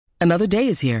Another day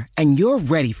is here, and you're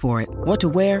ready for it. What to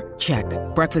wear? Check.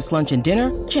 Breakfast, lunch, and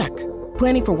dinner? Check.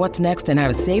 Planning for what's next and how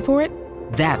to save for it?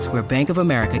 That's where Bank of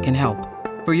America can help.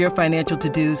 For your financial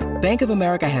to-dos, Bank of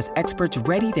America has experts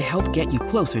ready to help get you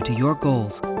closer to your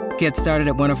goals. Get started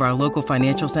at one of our local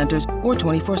financial centers or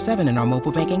 24/7 in our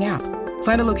mobile banking app.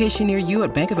 Find a location near you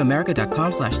at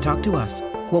bankofamerica.com/talktous.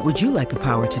 What would you like the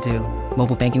power to do?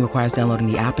 Mobile banking requires downloading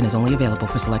the app and is only available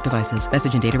for select devices.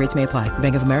 Message and data rates may apply.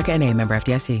 Bank of America N.A., member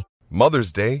FDIC.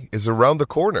 Mother's Day is around the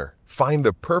corner. Find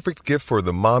the perfect gift for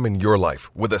the mom in your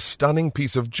life with a stunning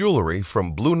piece of jewelry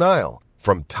from Blue Nile.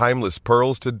 From timeless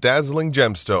pearls to dazzling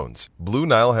gemstones, Blue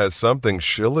Nile has something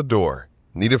she'll adore.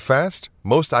 Need it fast?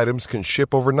 Most items can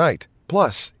ship overnight.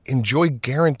 Plus, enjoy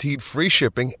guaranteed free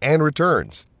shipping and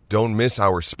returns. Don't miss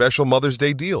our special Mother's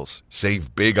Day deals.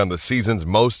 Save big on the season's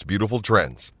most beautiful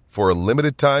trends. For a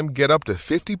limited time, get up to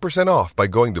 50% off by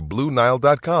going to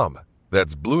BlueNile.com.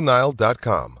 That's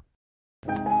BlueNile.com.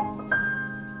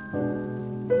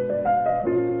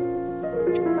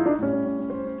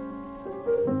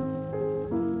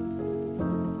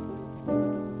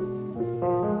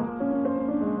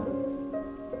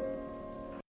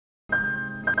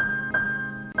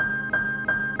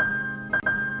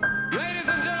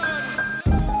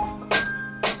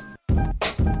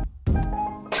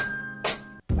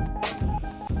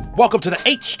 Welcome to the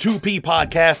H2P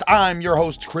podcast. I'm your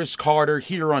host, Chris Carter,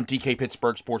 here on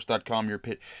DKPittsburghSports.com, your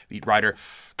Pitt beat writer,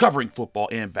 covering football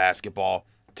and basketball.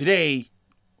 Today,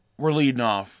 we're leading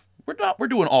off. We're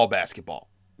doing all basketball.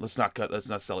 Let's not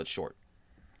sell it short.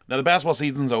 Now, the basketball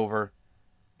season's over.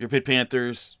 Your Pitt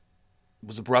Panthers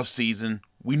was a rough season.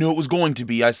 We knew it was going to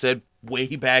be. I said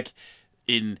way back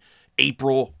in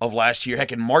April of last year,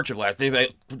 heck, in March of last year,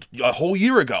 a whole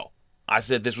year ago. I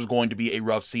said this was going to be a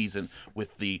rough season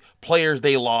with the players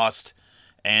they lost,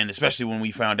 and especially when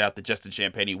we found out that Justin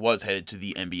Champagnie was headed to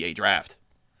the NBA draft.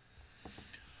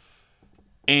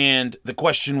 And the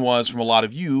question was from a lot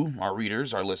of you, our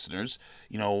readers, our listeners,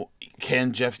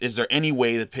 is there any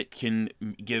way that Pitt can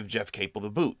give Jeff Capel the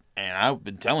boot? And I've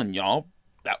been telling y'all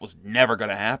that was never going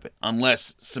to happen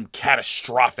unless some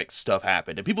catastrophic stuff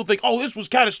happened. And people think, oh, this was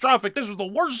catastrophic. This was the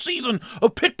worst season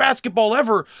of Pitt basketball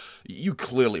ever. You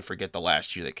clearly forget the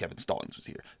last year that Kevin Stallings was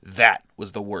here. That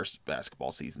was the worst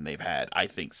basketball season they've had, I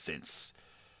think, since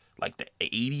like the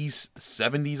 80s, the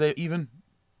 70s even.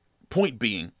 Point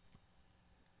being,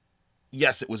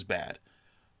 yes, it was bad.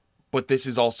 But this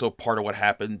is also part of what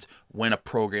happens when a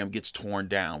program gets torn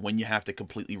down, when you have to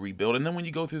completely rebuild, and then when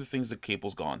you go through the things that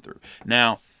Capel's gone through.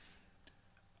 Now,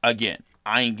 again,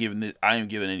 I ain't giving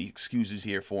any excuses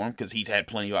here for him because he's had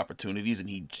plenty of opportunities and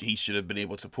he should have been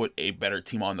able to put a better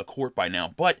team on the court by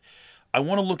now. But I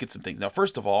want to look at some things. Now,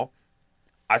 first of all,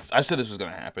 I said this was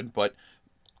going to happen, but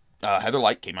Heather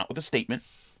Lyke came out with a statement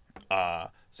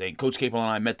saying, Coach Capel and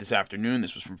I met this afternoon.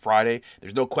 This was from Friday.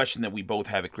 There's no question that we both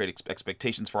have great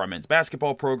expectations for our men's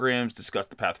basketball programs, discussed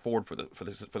the path forward for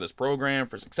this program,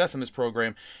 for success in this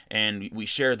program, and we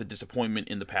share the disappointment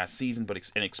in the past season, but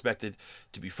expected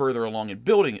to be further along in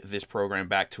building this program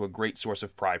back to a great source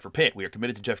of pride for Pitt. We are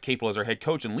committed to Jeff Capel as our head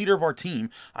coach and leader of our team.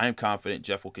 I am confident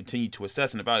Jeff will continue to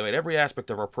assess and evaluate every aspect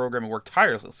of our program and work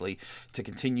tirelessly to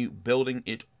continue building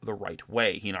it the right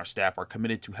way. He and our staff are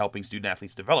committed to helping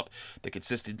student-athletes develop the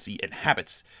consistency and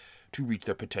habits to reach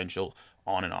their potential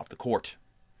on and off the court.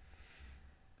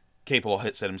 Capel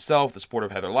said himself, the support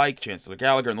of Heather Lyke, Chancellor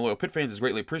Gallagher, and the loyal Pitt fans is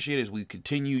greatly appreciated as we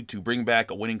continue to bring back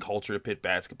a winning culture to Pitt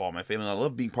basketball. My family and I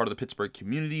love being part of the Pittsburgh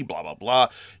community, blah, blah, blah.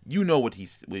 You know what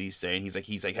he's saying. He's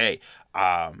like, hey,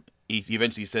 he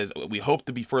eventually says, we hope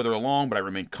to be further along, but I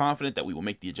remain confident that we will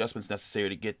make the adjustments necessary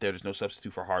to get there. There's no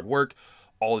substitute for hard work.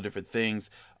 All the different things.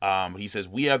 He says,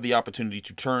 we have the opportunity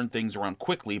to turn things around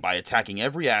quickly by attacking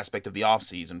every aspect of the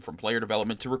offseason, from player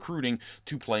development to recruiting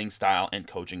to playing style and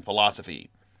coaching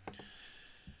philosophy.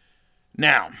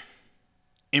 Now,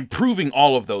 improving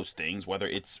all of those things, whether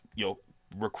it's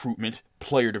recruitment,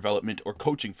 player development, or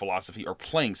coaching philosophy, or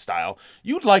playing style,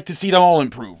 you'd like to see them all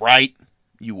improve, right?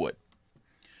 You would.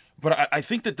 But I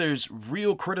think that there's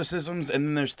real criticisms, and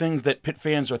then there's things that Pitt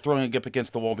fans are throwing up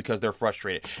against the wall because they're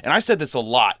frustrated. And I said this a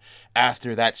lot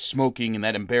after that smoking and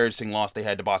that embarrassing loss they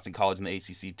had to Boston College in the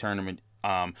ACC tournament,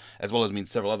 as well as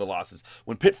several other losses.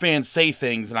 When Pitt fans say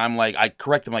things, and I'm like, I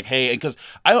correct them like, hey, because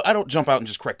I don't jump out and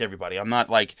just correct everybody. I'm not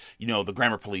like, the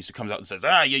grammar police who comes out and says,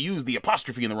 you used the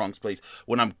apostrophe in the wrong place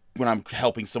when I'm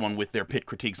helping someone with their Pitt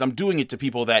critiques. I'm doing it to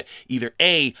people that either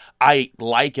A, I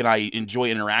like and I enjoy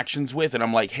interactions with, and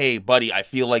I'm like, hey, buddy, I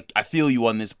feel you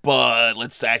on this, but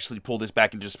let's actually pull this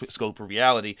back into just scope of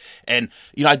reality. And,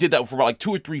 I did that for about like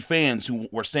 2 or 3 fans who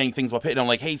were saying things about Pitt, and I'm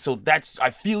like, hey, so I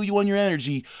feel you on your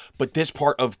energy, but this first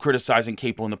part of criticizing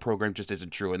Capel in the program just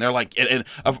isn't true. And they're like, and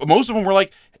most of them were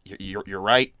like, you're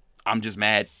right. I'm just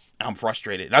mad. I'm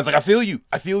frustrated. And I was like, I feel you.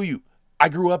 I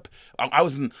grew up. I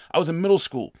was in middle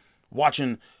school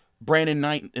watching Brandon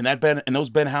Knight and those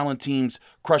Ben Howland teams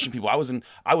crushing people. I was watching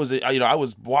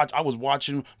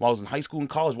while I was in high school and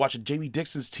college, watching Jamie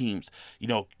Dixon's teams.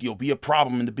 Be a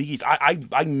problem in the Big East.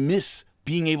 I miss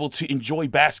being able to enjoy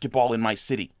basketball in my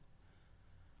city.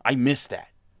 I miss that.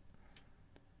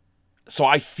 So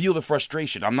I feel the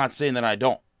frustration. I'm not saying that I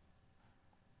don't.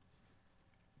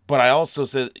 But I also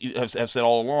have said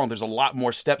all along, there's a lot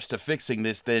more steps to fixing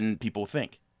this than people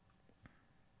think.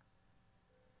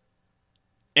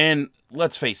 And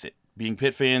let's face it, being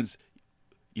Pitt fans,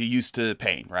 you're used to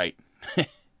pain, right?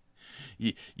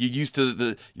 You're used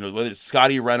to whether it's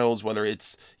Scotty Reynolds, whether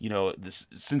it's the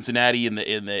Cincinnati in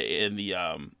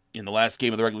the last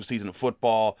game of the regular season of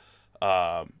football,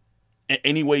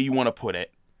 any way you want to put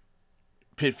it.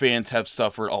 Pitt fans have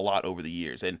suffered a lot over the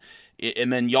years, and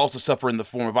then you also suffer in the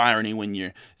form of irony when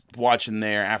you're watching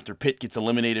there after Pitt gets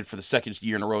eliminated for the second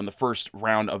year in a row in the first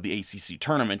round of the ACC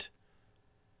tournament,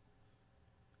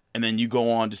 and then you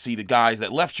go on to see the guys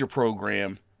that left your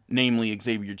program, namely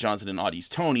Xavier Johnson and Au'Diese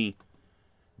Toney,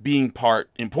 being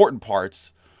important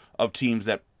parts of teams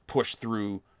that pushed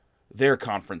through their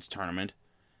conference tournament.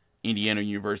 Indiana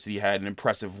University had an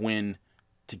impressive win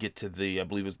to get to I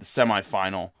believe it was the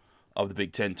semifinal of the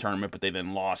Big Ten tournament, but they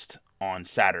then lost on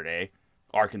Saturday.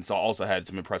 Arkansas also had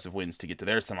some impressive wins to get to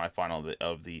their semifinal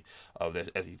of the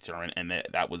SEC tournament, and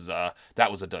that was a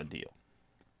done deal.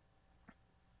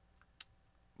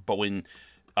 But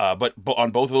but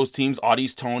on both of those teams,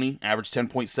 Au'Diese Toney averaged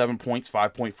 10.7 points,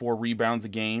 5.4 rebounds a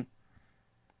game.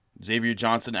 Xavier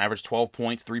Johnson averaged 12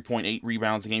 points, 3.8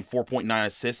 rebounds a game, 4.9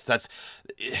 assists.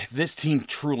 This team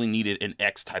truly needed an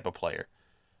X type of player.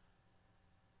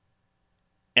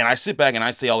 And I sit back and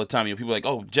I say all the time, people are like,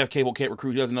 oh, Jeff Capel can't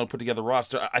recruit. He doesn't know how to put together a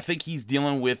roster. I think he's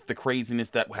dealing with the craziness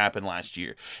that happened last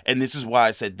year. And this is why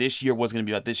I said this year wasn't going to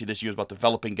be about this year. This year was about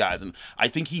developing guys. And I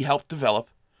think he helped develop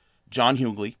John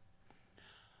Hughley.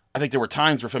 I think there were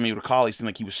times where Femi Udikale seemed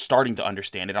like he was starting to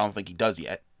understand it. I don't think he does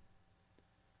yet.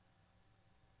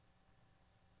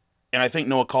 And I think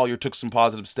Noah Collier took some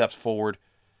positive steps forward.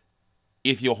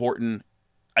 Ithiel Horton,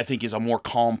 I think, is a more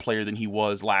calm player than he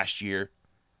was last year.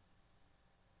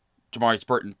 Jamarius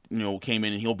Burton, came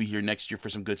in and he'll be here next year for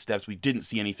some good steps. We didn't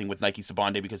see anything with Nike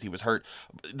Sabande because he was hurt.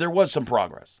 There was some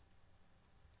progress.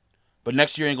 But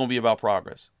next year ain't going to be about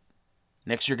progress.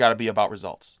 Next year got to be about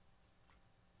results.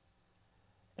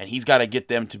 And he's got to get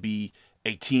them to be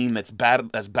a team that's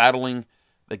battling,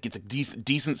 that gets a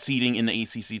decent seeding in the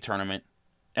ACC tournament.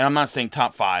 And I'm not saying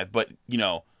top 5, but,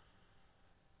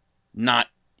 not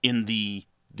in the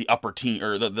upper teen,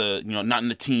 or not in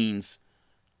the teens,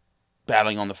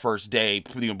 battling on the first day,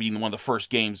 being one of the first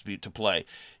games to play.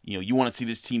 You want to see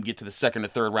this team get to the second or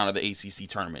third round of the ACC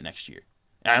tournament next year.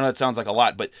 And I know that sounds like a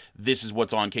lot, but this is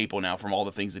what's on Capel now from all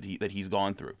the things that he's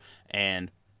gone through.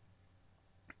 And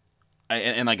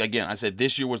like, again, I said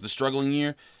this year was the struggling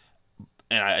year.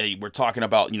 And we're talking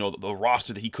about, the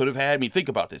roster that he could have had. I mean, think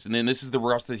about this. And then this is the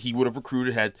roster that he would have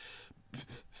recruited had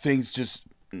things just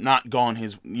not gone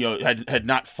had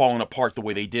not fallen apart the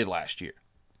way they did last year.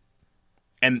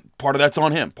 And part of that's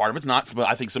on him. Part of it's not. But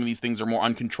I think some of these things are more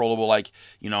uncontrollable, like,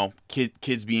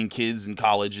 kids being kids in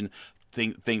college and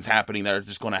things happening that are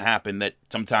just going to happen that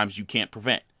sometimes you can't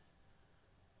prevent.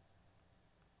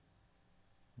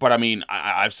 But I mean,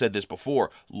 I've said this before.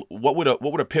 What would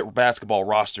a Pitt basketball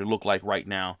roster look like right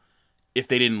now if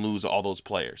they didn't lose all those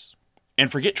players?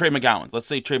 And forget Trey McGowan. Let's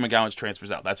say Trey McGowan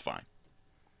transfers out. That's fine.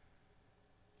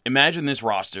 Imagine this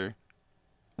roster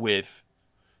with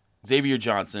Xavier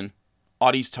Johnson,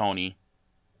 Au'Diese Toney,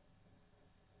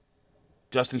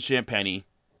 Justin Champagnie,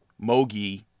 Mo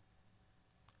Gee,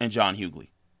 and John Hughley.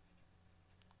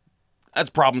 That's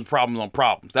problems on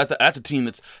problems. That's a team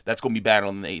that's going to be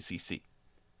battling in the ACC.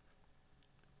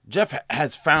 Jeff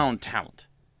has found talent.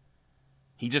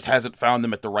 He just hasn't found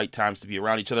them at the right times to be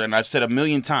around each other. And I've said a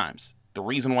million times, the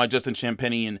reason why Justin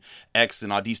Champagnie and X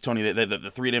and Au'Diese Toney,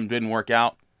 the three of them didn't work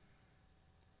out,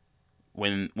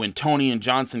 when Toney and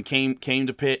Johnson came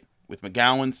to Pitt with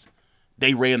McGowan's,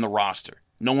 they ran the roster.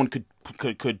 No one could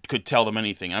tell them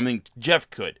anything. I mean, Jeff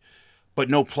could, but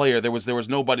no player. There was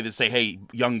nobody to say, hey,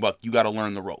 young buck, you got to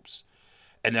learn the ropes.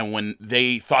 And then when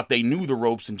they thought they knew the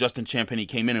ropes and Justin Champagnie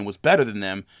came in and was better than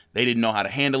them, they didn't know how to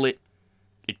handle it.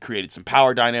 It created some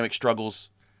power dynamic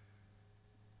struggles.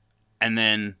 And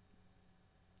then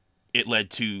it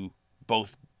led to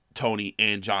both Toney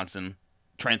and Johnson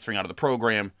transferring out of the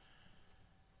program.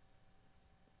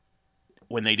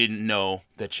 when they didn't know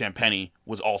that Champagnie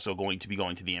was also going to be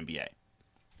going to the NBA.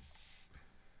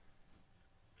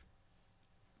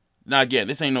 Now, again,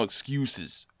 this ain't no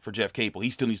excuses for Jeff Capel. He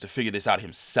still needs to figure this out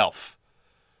himself.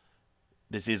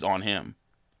 This is on him.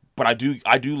 But I do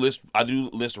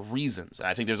list reasons. And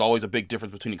I think there's always a big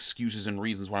difference between excuses and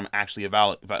reasons when I'm actually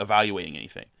evaluating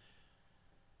anything.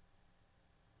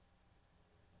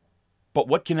 But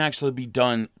what can actually be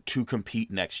done to compete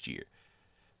next year?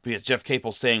 Because Jeff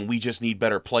Capel's saying we just need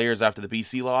better players after the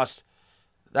BC loss.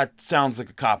 That sounds like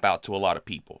a cop-out to a lot of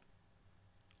people.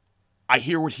 I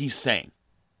hear what he's saying.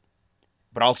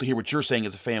 But I also hear what you're saying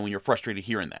as a fan when you're frustrated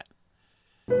hearing that.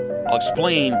 I'll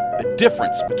explain the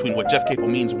difference between what Jeff Capel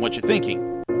means and what you're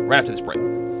thinking right after this break.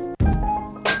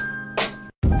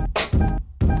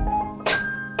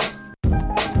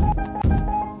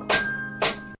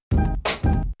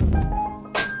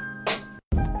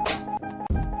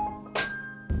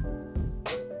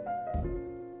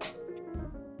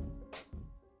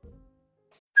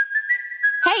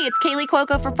 Hey, it's Kaylee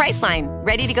Cuoco for Priceline.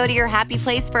 Ready to go to your happy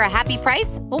place for a happy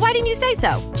price? Well, why didn't you say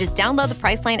so? Just download the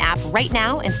Priceline app right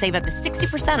now and save up to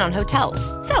 60% on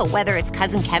hotels. So whether it's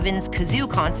Cousin Kevin's Kazoo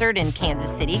Concert in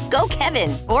Kansas City, go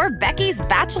Kevin, or Becky's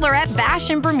Bachelorette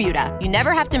Bash in Bermuda, you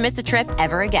never have to miss a trip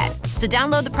ever again. So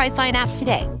download the Priceline app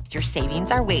today. Your savings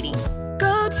are waiting.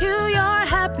 Go to your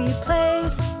happy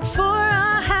place for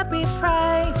a happy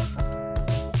price.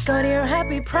 Go to your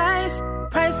happy price,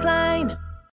 Priceline.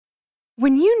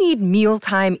 When you need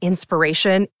mealtime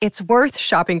inspiration, it's worth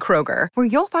shopping Kroger, where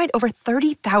you'll find over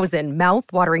 30,000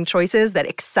 mouth-watering choices that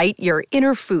excite your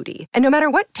inner foodie. And no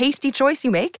matter what tasty choice you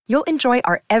make, you'll enjoy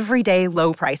our everyday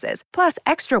low prices, plus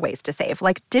extra ways to save,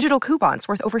 like digital coupons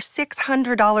worth over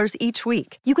 $600 each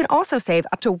week. You can also save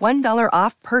up to $1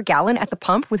 off per gallon at the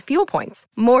pump with fuel points.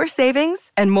 More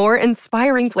savings and more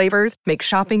inspiring flavors make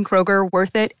shopping Kroger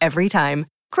worth it every time.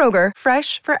 Kroger,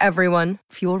 fresh for everyone.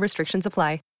 Fuel restrictions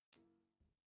apply.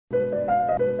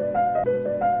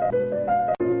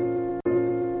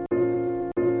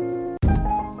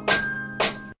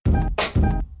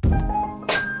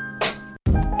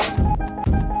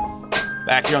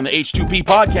 Back here on the H2P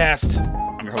podcast.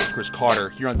 I'm your host, Chris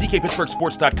Carter, here on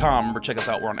DKPittsburghSports.com. Remember, check us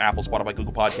out. We're on Apple, Spotify,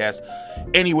 Google Podcasts.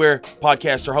 Anywhere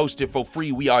podcasts are hosted for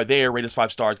free, we are there. Rate us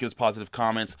 5 stars, give us positive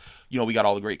comments. You know, we got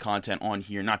all the great content on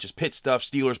here, not just Pitt stuff,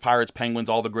 Steelers, Pirates, Penguins,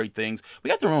 all the great things. We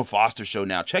got the Ramon Foster show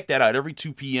now. Check that out every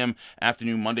 2 p.m.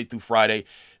 afternoon, Monday through Friday.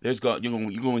 You're going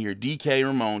to hear DK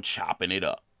Ramon chopping it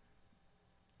up.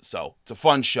 So, it's a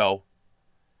fun show.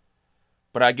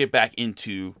 But I get back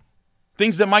into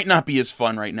things that might not be as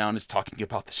fun right now, and it's talking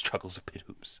about the struggles of Pitt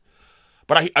hoops.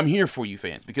 But I'm here for you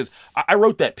fans, because I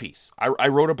wrote that piece. I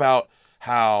wrote about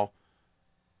how,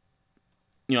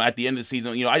 you know, at the end of the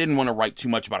season, you know, I didn't want to write too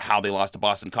much about how they lost to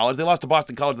Boston College. They lost to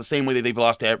Boston College the same way that they've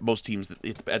lost to most teams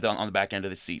on the back end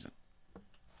of this season.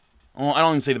 Well, I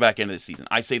don't even say the back end of this season.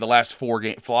 I say the last 4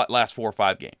 or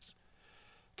 5 games.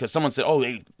 Because someone said,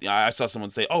 I saw someone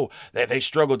say, they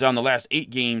struggled down the last 8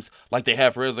 games like they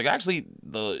have for. I was like, actually,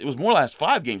 it was more last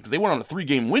 5 games, because they went on a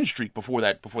 3-game win streak before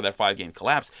that 5-game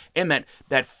collapse. And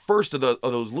that first of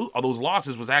those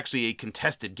losses was actually a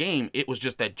contested game. It was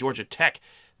just that Georgia Tech,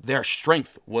 their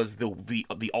strength was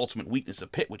the ultimate weakness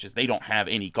of Pitt, which is they don't have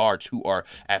any guards who are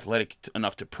athletic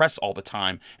enough to press all the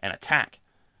time and attack.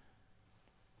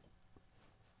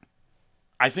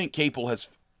 I think Capel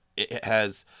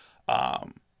has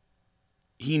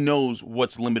he knows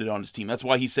what's limited on his team. That's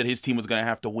why he said his team was going to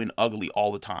have to win ugly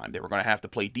all the time. They were going to have to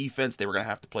play defense. They were going to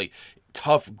have to play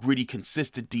tough, gritty,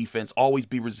 consistent defense, always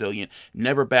be resilient,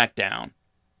 never back down,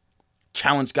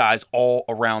 challenge guys all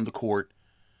around the court,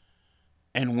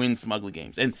 and win some ugly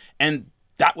games. And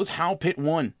that was how Pitt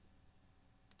won.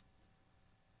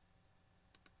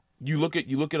 You look at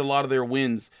a lot of their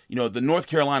wins. You know, the North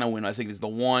Carolina win, I think, is the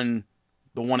one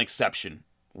exception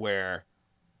where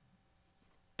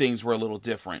things were a little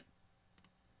different,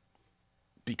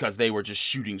 because they were just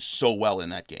shooting so well in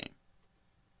that game.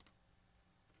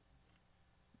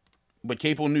 But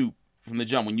Capel knew from the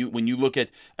jump, when you look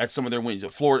at some of their wins,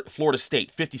 Florida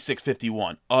State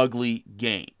 56-51, ugly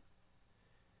game.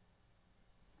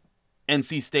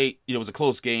 NC State, it was a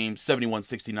close game,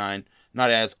 71-69,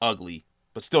 not as ugly,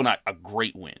 but still not a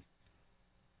great win.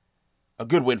 A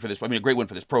good win for this. I mean, a great win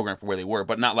for this program for where they were,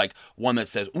 but not like one that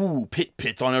says, "Ooh,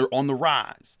 Pitt's on the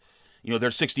rise." You know, their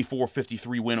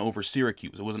 64-53 win over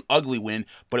Syracuse. It was an ugly win,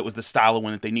 but it was the style of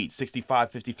win that they need.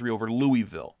 65-53 over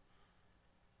Louisville.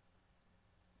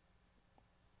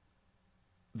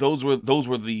 Those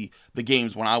were the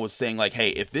games when I was saying, like, hey,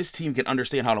 if this team can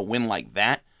understand how to win like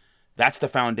that, that's the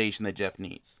foundation that Jeff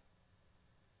needs.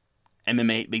 And then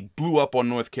they blew up on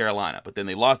North Carolina, but then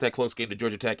they lost that close game to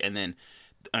Georgia Tech. And then,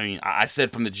 I mean, I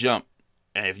said from the jump,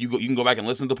 and if you can go back and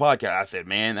listen to the podcast, I said,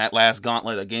 man, that last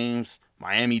gauntlet of games,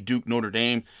 Miami, Duke, Notre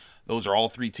Dame, those are all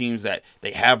three teams that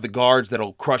they have the guards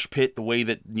that'll crush Pitt the way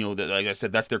that, like I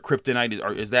said, that's their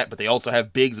kryptonite is that, but they also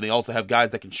have bigs and they also have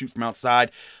guys that can shoot from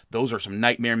outside. Those are some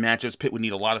nightmare matchups. Pitt would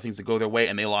need a lot of things to go their way,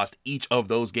 and they lost each of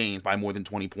those games by more than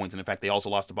 20 points. And in fact, they also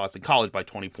lost to Boston College by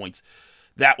 20 points.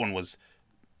 That one was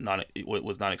not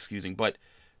excusing. But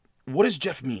what does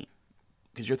Jeff mean?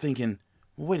 Because you're thinking,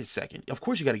 well, wait a second. Of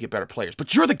course you got to get better players,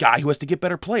 but you're the guy who has to get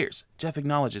better players. Jeff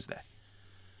acknowledges that.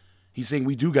 He's saying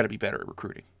we do got to be better at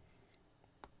recruiting.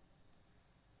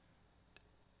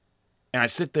 And I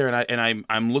sit there and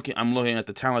I'm looking at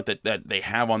the talent that they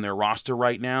have on their roster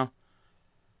right now.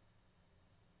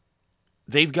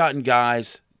 They've gotten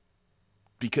guys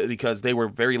because they were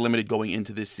very limited going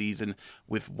into this season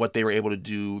with what they were able to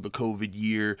do, the COVID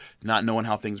year, not knowing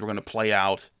how things were going to play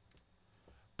out.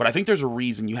 But I think there's a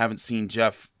reason you haven't seen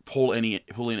Jeff pull in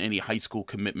any high school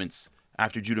commitments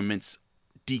after Judah Mintz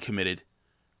decommitted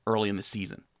early in the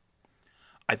season.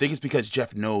 I think it's because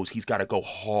Jeff knows he's got to go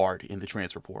hard in the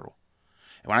transfer portal.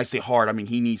 And when I say hard, I mean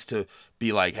he needs to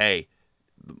be like, hey,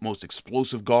 the most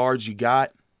explosive guards you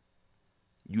got.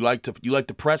 You like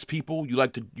to press people. You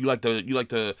like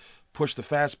to push the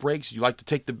fast breaks. You like to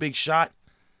take the big shot.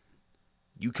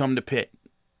 You come to Pitt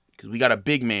because we got a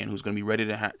big man who's going to be ready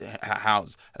to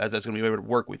house. That's going to be able to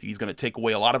work with you. He's going to take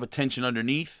away a lot of attention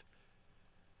underneath.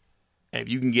 And if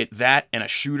you can get that and a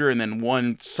shooter and then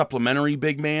one supplementary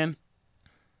big man,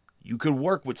 you could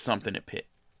work with something at Pitt.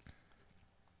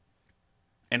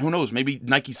 And who knows, maybe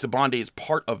Nike Sibande is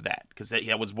part of that because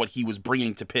that was what he was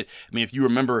bringing to Pitt. I mean, if you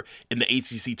remember in the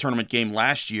ACC tournament game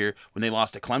last year when they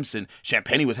lost to Clemson,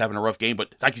 Champagnie was having a rough game,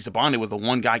 but Nike Sibande was the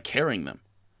one guy carrying them.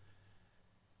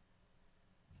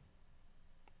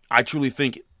 I truly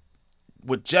think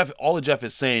what all that Jeff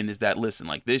is saying is that, listen,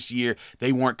 like this year,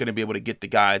 they weren't going to be able to get the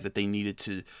guys that they needed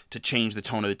to change the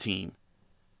tone of the team.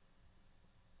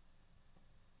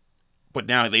 But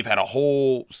now they've had a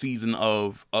whole season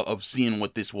of seeing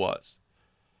what this was.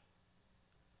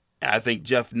 And I think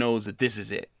Jeff knows that this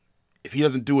is it. If he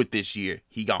doesn't do it this year,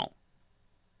 he gone.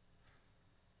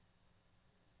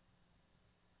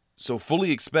 So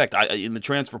fully expect, in the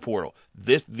transfer portal,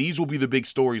 these will be the big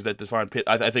stories that define Pitt.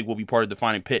 I think will be part of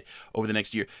defining Pitt over the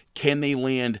next year. Can they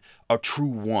land a true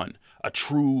one, a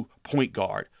true point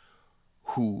guard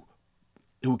who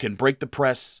can break the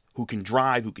press, who can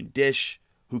drive, who can dish,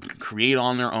 who can create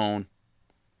on their own?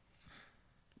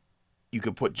 You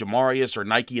could put Jamarius or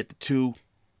Nike at the 2.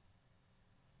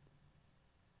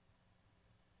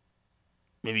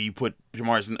 Maybe you put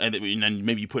Jamarius and then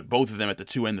maybe you put both of them at the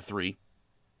 2 and the 3.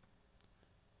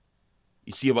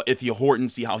 You see about Ithiel Horton,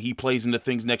 see how he plays into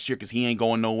things next year because he ain't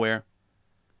going nowhere.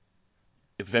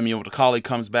 If Femi Odukale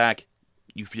comes back,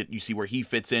 you see where he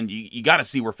fits in. You got to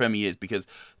see where Femi is because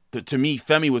to me,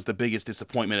 Femi was the biggest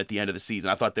disappointment at the end of the season.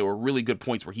 I thought there were really good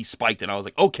points where he spiked, and I was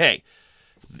like, okay,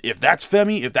 if that's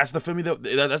Femi, if that's the Femi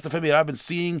that I've been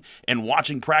seeing and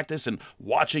watching practice and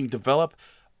watching develop,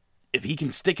 if he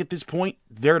can stick at this point,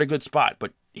 they're at a good spot.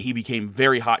 But he became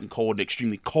very hot and cold and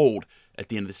extremely cold at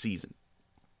the end of the season.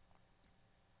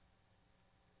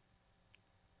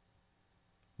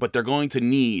 But they're going to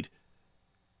need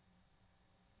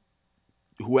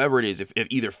whoever it is, if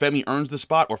either Femi earns the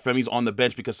spot or Femi's on the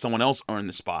bench because someone else earned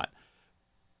the spot.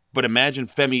 But imagine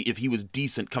Femi, if he was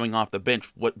decent coming off the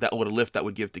bench, what a lift that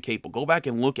would give to Capel. Go back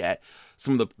and look at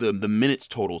some of the minutes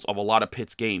totals of a lot of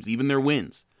Pitt's games, even their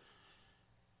wins.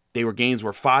 They were games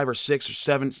where 5 or 6 or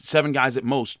 7 guys at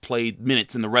most played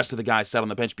minutes and the rest of the guys sat on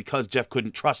the bench because Jeff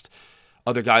couldn't trust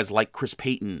other guys like Chris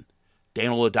Payton,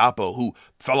 Daniel Ladapo, who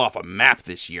fell off a map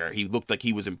this year. He looked like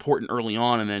he was important early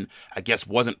on and then I guess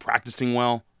wasn't practicing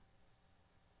well.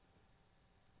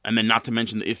 And then not to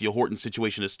mention the Ithiel Horton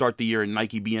situation to start the year and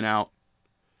Nike being out.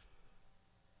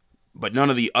 But none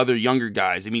of the other younger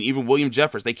guys. I mean, even William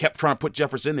Jeffers, they kept trying to put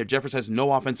Jeffers in there. Jeffers has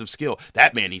no offensive skill.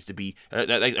 That man needs to be,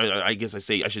 I guess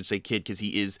I should say kid because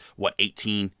he is,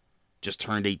 18? Just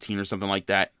turned 18 or something like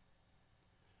that.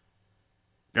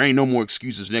 There ain't no more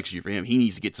excuses next year for him. He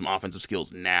needs to get some offensive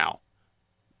skills now.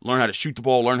 Learn how to shoot the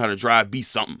ball, learn how to drive, be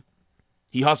something.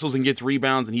 He hustles and gets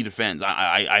rebounds and he defends.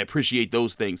 I appreciate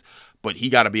those things, but he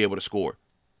got to be able to score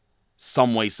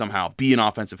some way, somehow, be an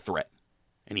offensive threat.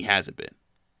 And he hasn't been.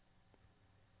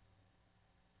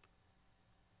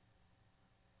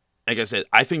 Like I said,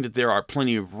 I think that there are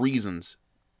plenty of reasons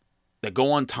that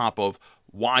go on top of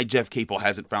why Jeff Capel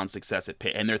hasn't found success at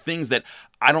Pitt. And there are things that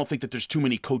I don't think that there's too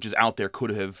many coaches out there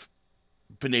could have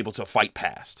been able to fight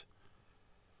past.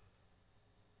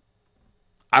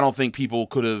 I don't think people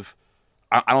could have.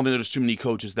 I don't think there's too many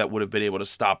coaches that would have been able to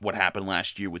stop what happened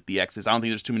last year with the X's. I don't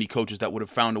think there's too many coaches that would have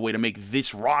found a way to make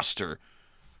this roster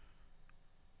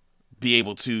be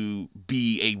able to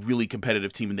be a really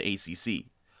competitive team in the ACC.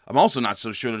 I'm also not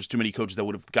so sure there's too many coaches that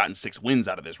would have gotten 6 wins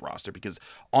out of this roster because,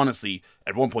 honestly,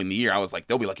 at one point in the year, I was like,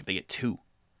 they'll be lucky if they get 2.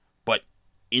 But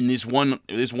in this one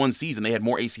season, they had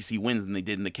more ACC wins than they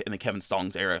did in the Kevin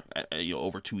Stallings era,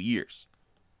 over 2 years.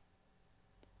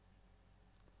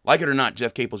 Like it or not,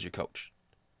 Jeff Capel's your coach.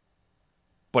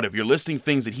 But if you're listing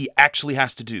things that he actually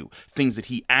has to do, things that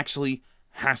he actually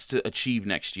has to achieve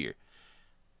next year,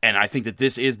 and I think that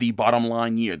this is the bottom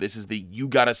line year. This is you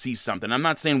got to see something. I'm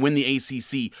not saying win the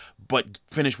ACC, but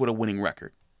finish with a winning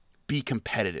record. Be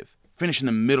competitive. Finish in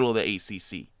the middle of the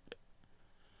ACC.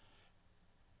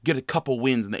 Get a couple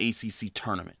wins in the ACC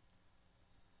tournament.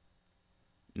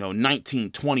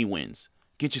 19, 20 wins.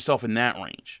 Get yourself in that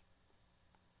range.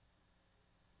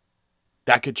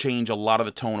 That could change a lot of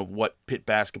the tone of what Pitt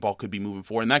basketball could be moving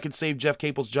forward, and that could save Jeff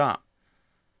Capel's job.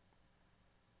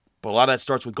 But a lot of that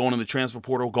starts with going in the transfer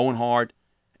portal, going hard,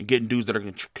 and getting dudes that are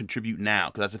going to contribute now.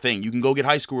 Because that's the thing. You can go get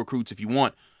high school recruits if you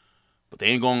want, but they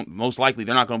ain't going. Most likely,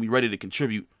 they're not going to be ready to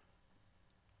contribute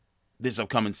this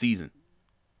upcoming season.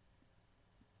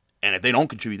 And if they don't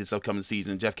contribute this upcoming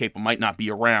season, Jeff Capel might not be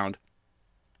around,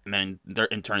 and then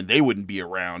in turn they wouldn't be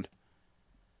around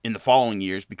in the following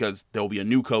years because there'll be a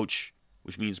new coach,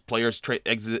 which means players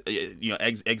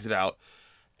exit out,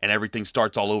 and everything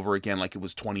starts all over again like it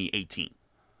was 2018.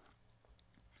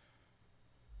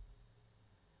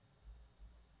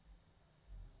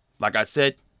 Like I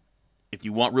said, if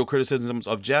you want real criticisms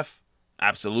of Jeff,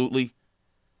 absolutely.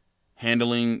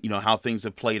 Handling, how things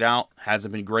have played out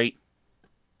hasn't been great.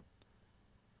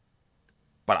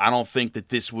 But I don't think that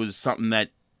this was something that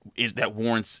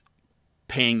warrants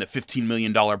paying the $15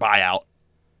 million buyout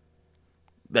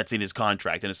that's in his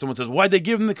contract. And if someone says, why'd they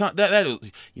give him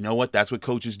that? You know what? That's what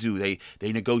coaches do. They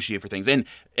negotiate for things. And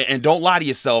don't lie to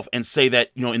yourself and say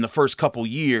that, in the first couple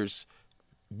years,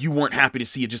 you weren't happy to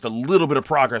see just a little bit of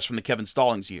progress from the Kevin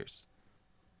Stallings years.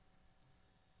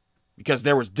 Because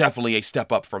there was definitely a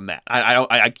step up from that.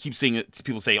 I keep seeing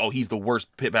people say, oh, he's the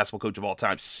worst Pitt basketball coach of all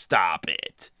time. Stop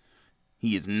it.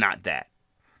 He is not that.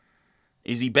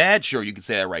 Is he bad? Sure, you can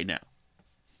say that right now.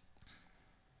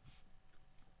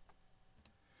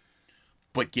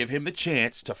 But give him the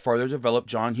chance to further develop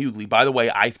John Hughley. By the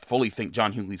way, I fully think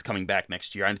John Hughley's coming back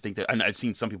next year. I think that, and I've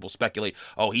seen some people speculate,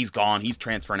 oh, he's gone, he's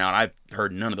transferring out. I've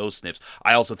heard none of those sniffs.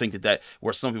 I also think that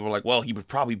where some people are like, well, he would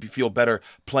probably feel better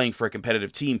playing for a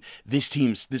competitive team.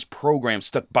 This program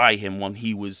stuck by him when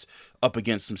he was up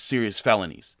against some serious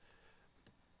felonies.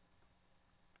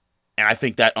 And I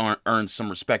think that earns some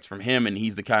respect from him, and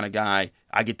he's the kind of guy,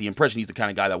 I get the impression he's the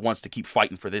kind of guy that wants to keep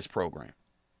fighting for this program.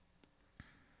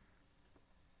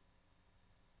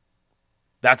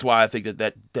 That's why I think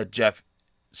that Jeff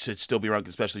should still be around,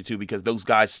 especially too, because those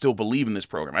guys still believe in this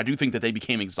program. I do think that they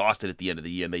became exhausted at the end of the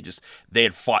year, and they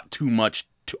had fought too much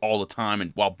all the time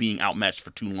and while being outmatched for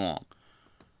too long.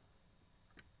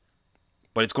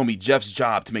 But it's going to be Jeff's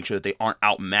job to make sure that they aren't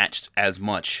outmatched as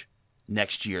much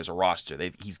next year as a roster.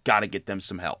 He's got to get them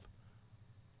some help.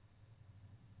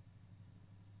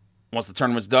 Once the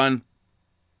tournament's done,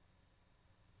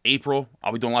 April,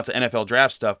 I'll be doing lots of NFL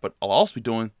draft stuff, but I'll also be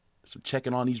doing some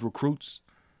checking on these recruits,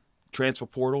 transfer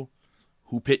portal,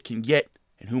 who Pitt can get,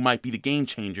 and who might be the game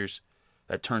changers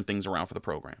that turn things around for the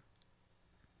program.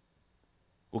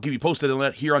 We'll keep you posted on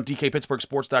that here on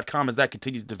DKPittsburghSports.com as that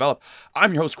continues to develop.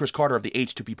 I'm your host, Chris Carter of the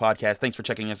H2P Podcast. Thanks for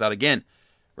checking us out again.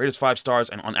 Rate us 5 stars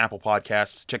and on Apple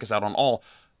Podcasts. Check us out on all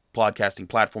podcasting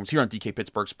platforms here on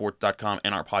DKPittsburghSports.com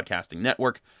and our podcasting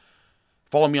network.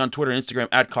 Follow me on Twitter and Instagram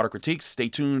at Carter Critiques. Stay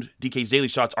tuned. DK's Daily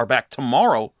Shots are back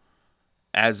tomorrow,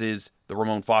 as is the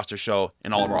Ramon Foster Show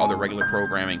and all of our other regular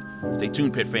programming. Stay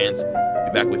tuned, Pitt fans. I'll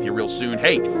be back with you real soon.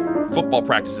 Hey, football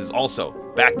practices also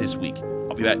back this week.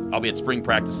 I'll be at spring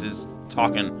practices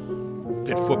talking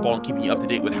Pitt football and keeping you up to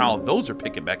date with how those are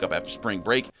picking back up after spring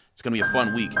break. It's going to be a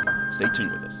fun week. Stay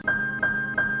tuned with us.